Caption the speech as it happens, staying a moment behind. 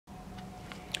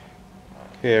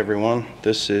Hey everyone,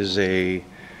 this is a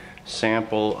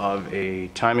sample of a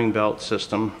timing belt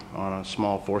system on a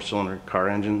small 4-cylinder car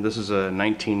engine. This is a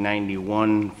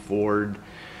 1991 Ford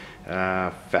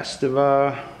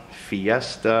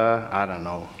Fiesta, I don't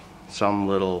know, some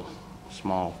little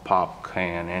small pop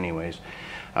can anyways.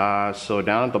 So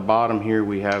down at the bottom here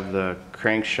we have the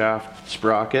crankshaft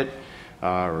sprocket,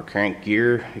 or crank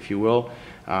gear if you will.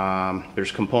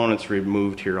 There's components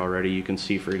removed here already. You can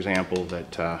see, for example,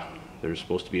 that there's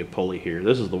supposed to be a pulley here.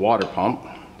 This is the water pump.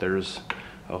 There's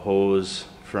a hose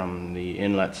from the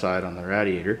inlet side on the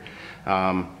radiator.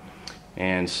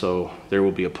 And so there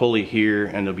will be a pulley here,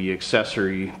 and there'll be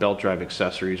belt drive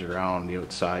accessories around the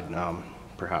outside.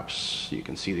 Perhaps you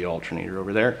can see the alternator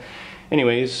over there.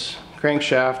 Anyways,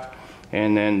 crankshaft,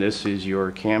 and then this is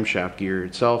your camshaft gear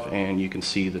itself, and you can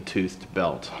see the toothed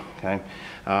belt. Okay,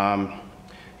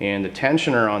 and the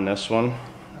tensioner on this one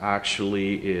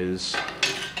actually is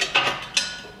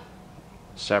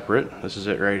separate. This is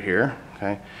it right here,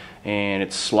 okay, and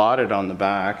it's slotted on the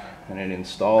back, and it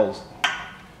installs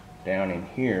down in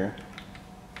here.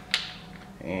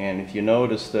 And if you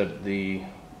notice that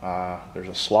there's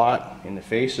a slot in the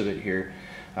face of it here,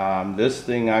 this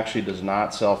thing actually does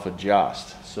not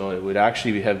self-adjust, so it would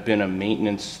actually have been a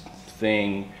maintenance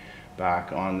thing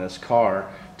back on this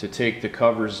car to take the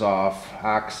covers off,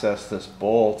 access this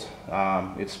bolt.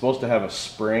 It's supposed to have a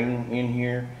spring in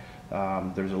here.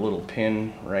 There's a little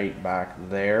pin right back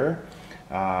there,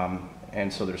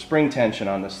 and so there's spring tension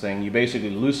on this thing. You basically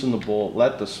loosen the bolt,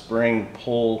 let the spring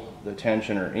pull the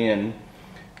tensioner in,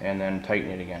 and then tighten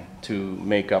it again to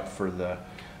make up for the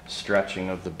stretching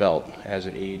of the belt as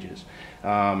it ages.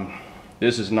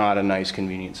 This is not a nice,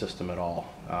 convenient system at all,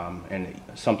 and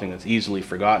something that's easily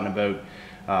forgotten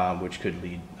about, which could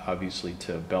lead obviously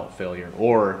to belt failure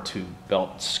or to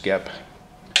belt skip,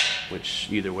 which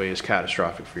either way is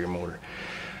catastrophic for your motor.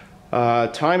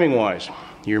 Timing wise,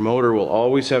 your motor will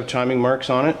always have timing marks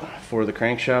on it for the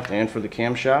crankshaft and for the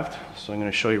camshaft, so I'm going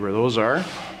to show you where those are.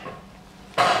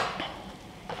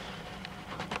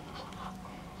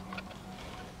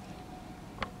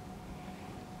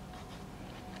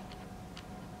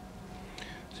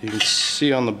 So you can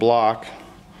see on the block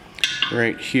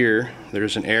right here,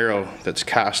 there's an arrow that's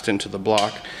cast into the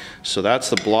block. So that's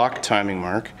the block timing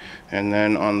mark. And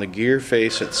then on the gear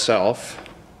face itself,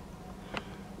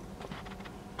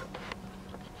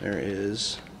 there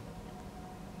is,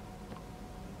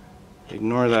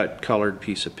 ignore that colored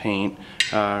piece of paint,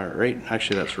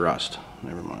 actually that's rust,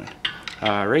 never mind.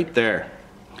 Right there,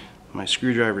 my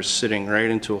screwdriver's sitting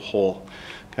right into a hole.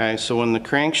 Okay, so when the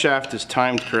crankshaft is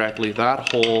timed correctly,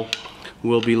 that hole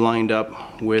will be lined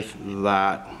up with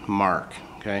that mark.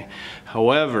 Okay,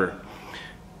 however,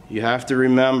 you have to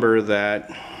remember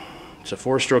that it's a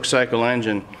 4-stroke cycle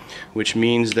engine, which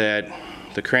means that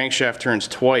the crankshaft turns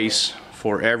twice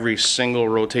for every single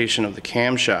rotation of the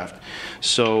camshaft.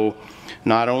 So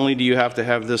not only do you have to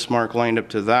have this mark lined up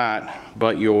to that,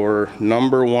 but your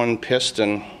number 1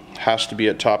 piston has to be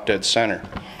at top dead center.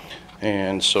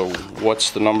 And so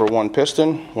what's the number 1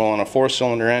 piston? Well, on a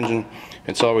 4-cylinder engine,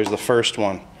 it's always the first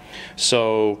one.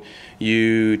 So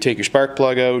you take your spark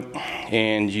plug out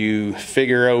and you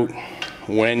figure out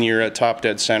when you're at top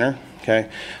dead center, okay?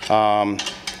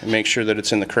 Make sure that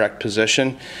it's in the correct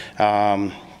position,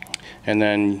 and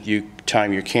then you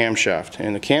time your camshaft.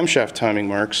 And the camshaft timing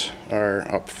marks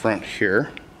are up front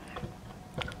here.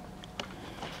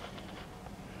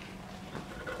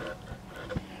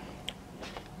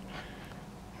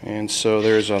 And so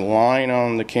there's a line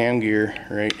on the cam gear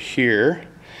right here,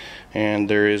 and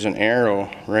there is an arrow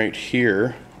right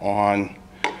here on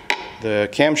the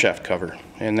camshaft cover,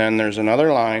 and then there's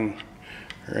another line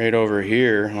right over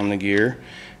here on the gear,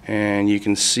 and you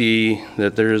can see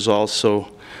that there is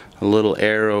also a little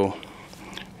arrow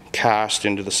cast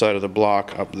into the side of the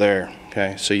block up there.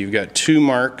 Okay, so you've got 2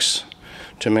 marks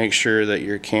to make sure that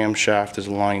your camshaft is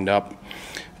lined up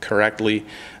correctly,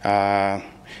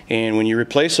 and when you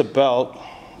replace a belt,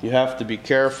 you have to be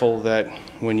careful that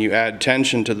when you add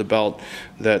tension to the belt,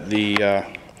 that the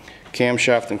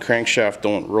camshaft and crankshaft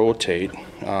don't rotate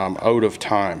out of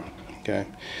time. Okay,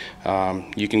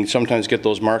 you can sometimes get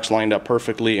those marks lined up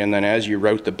perfectly, and then as you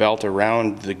route the belt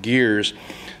around the gears,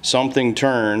 something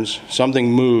turns,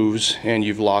 something moves, and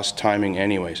you've lost timing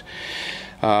anyways.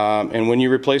 And when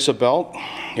you replace a belt,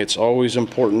 it's always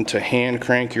important to hand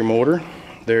crank your motor.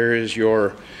 There is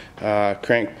your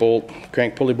crank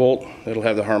pulley bolt that'll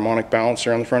have the harmonic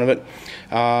balancer on the front of it.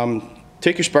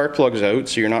 Take your spark plugs out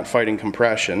so you're not fighting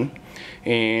compression,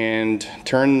 and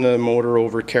turn the motor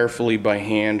over carefully by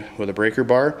hand with a breaker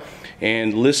bar,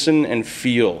 and listen and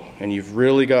feel, and you've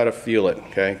really got to feel it,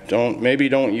 okay? Maybe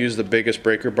don't use the biggest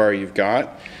breaker bar you've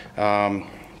got,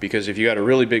 because if you got a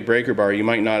really big breaker bar, you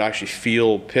might not actually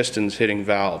feel pistons hitting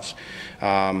valves.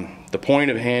 The point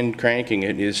of hand cranking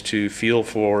it is to feel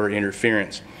for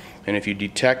interference, and if you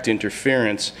detect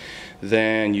interference,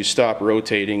 then you stop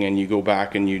rotating and you go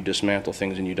back and you dismantle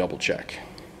things and you double check.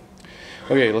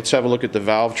 Okay, let's have a look at the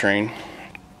valve train.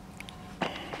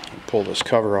 Pull this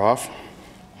cover off.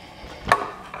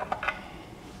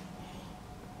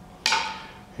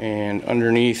 And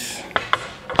underneath,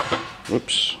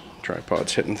 whoops,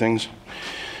 tripod's hitting things.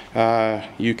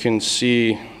 You can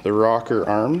see the rocker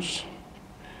arms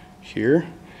here,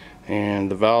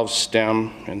 and the valve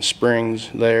stem and springs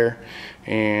there,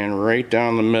 and right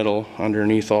down the middle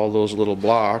underneath all those little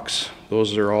blocks,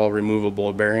 those are all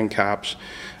removable bearing caps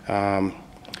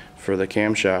for the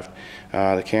camshaft.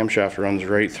 The camshaft runs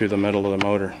right through the middle of the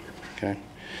motor. Okay,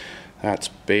 that's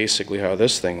basically how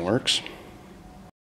this thing works.